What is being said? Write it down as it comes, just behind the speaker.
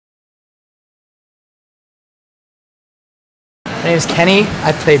My name is Kenny.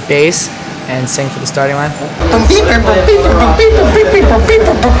 I play bass and sing for the starting line.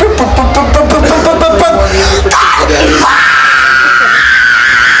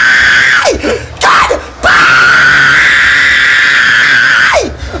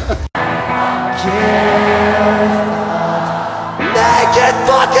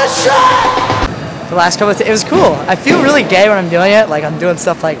 The last couple of it was cool. I feel really gay when I'm doing it. Like I'm doing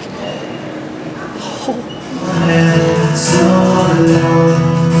stuff like.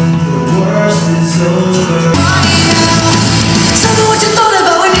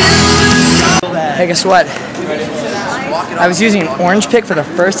 Hey, guess what? I was using an orange pick for the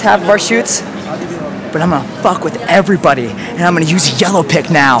first half of our shoots, but I'm gonna fuck with everybody, and I'm gonna use a yellow pick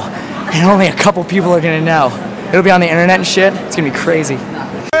now, and only a couple people are gonna know. It'll be on the internet and shit. It's gonna be crazy.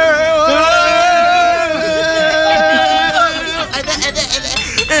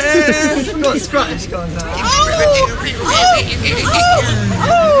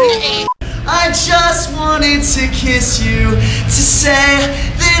 I just wanted to kiss you, to say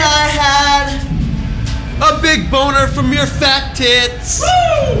that I had a big boner from your fat tits. Woo!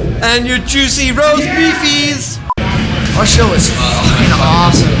 And your juicy roast beefies. Our show was fucking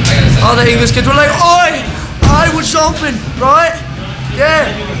awesome. All the English kids were like, "Oi, I was open, right? Yeah."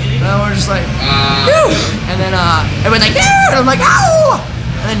 And we're just like, "Ew." And then everyone's like, "Yeah," and I'm like, "Ow!"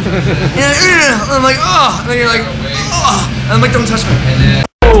 And then, and I'm like, "Oh," and then you're like, "Oh," and I'm like, "Don't touch me."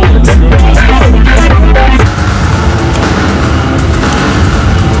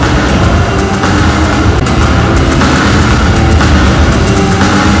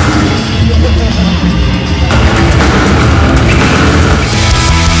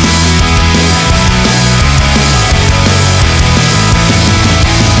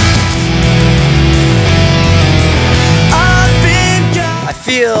 I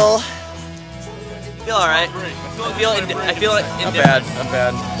feel alright. I feel I'm bad.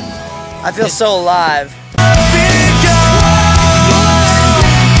 I feel so alive.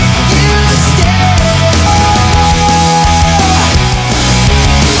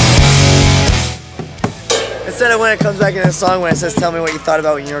 Instead of when it comes back in the song, when it says "Tell me what you thought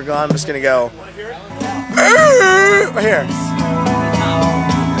about when you were gone," I'm just gonna go right here.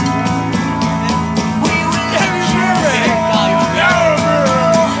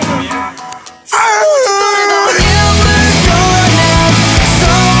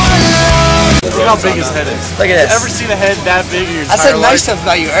 Look how big his head is. Look at this. Ever seen a head that big in your entire I said nice life? stuff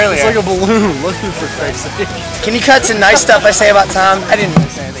about you earlier. It's like a balloon. Look at for Christ's sake. Can you cut to nice stuff I say about Tom? I didn't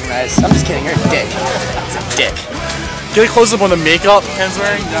say anything nice. I'm just kidding. You're a dick. It's a dick. Get a close up on the makeup Ken's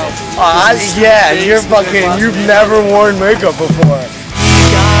wearing. No. Yeah, you're fucking. You've never worn makeup before.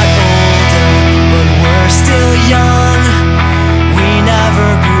 We got older, but we're still young. We never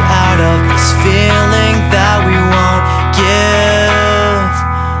grew out of this feeling that we won't give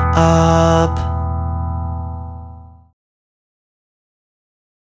up.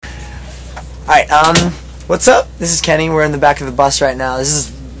 Alright, what's up? This is Kenny. We're in the back of the bus right now. This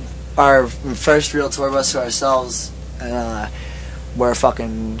is our first real tour bus to ourselves, and we're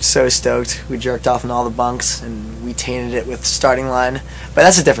fucking so stoked. We jerked off in all the bunks, and we tainted it with starting line. But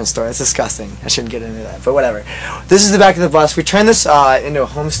that's a different story. It's disgusting. I shouldn't get into that, but whatever. This is the back of the bus. We turned this into a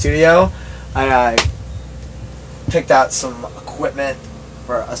home studio. I picked out some equipment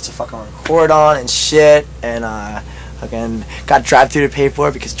for us to fucking record on and shit, and fucking got drive-through to pay for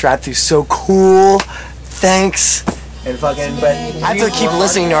it because drive-thru's so cool. Thanks. And fucking, but I have to keep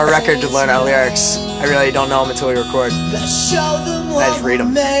listening to our record to learn our lyrics. I really don't know them until we record. I just read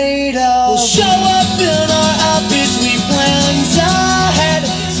them. We'll show up in our outfits we planned ahead.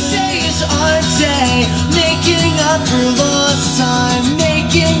 Today's our day, making up for lost time,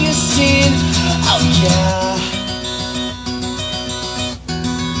 making a scene. Oh yeah.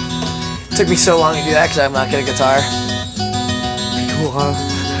 It took me so long to do that because I'm not good at guitar. Cool, huh?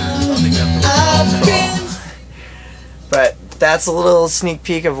 But that's a little sneak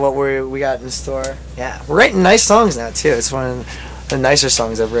peek of what we got in store. Yeah, we're writing nice songs now too. It's one of the nicer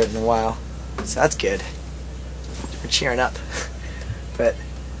songs I've written in a while, so that's good. We're cheering up. But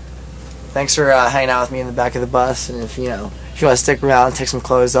thanks for hanging out with me in the back of the bus. And if you want to stick around, take some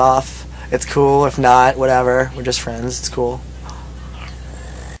clothes off. It's cool. If not, whatever. We're just friends. It's cool.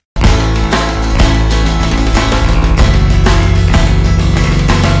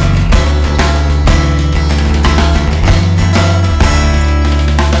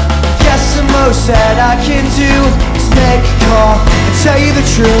 Most that I can do is make a call and tell you the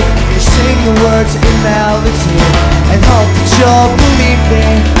truth, and sing the words in melody and hope that you'll believe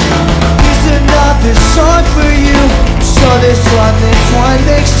me. Here's another song for you. So this one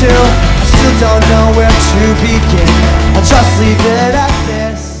makes two. I still don't know where to begin. I I'll just leave it at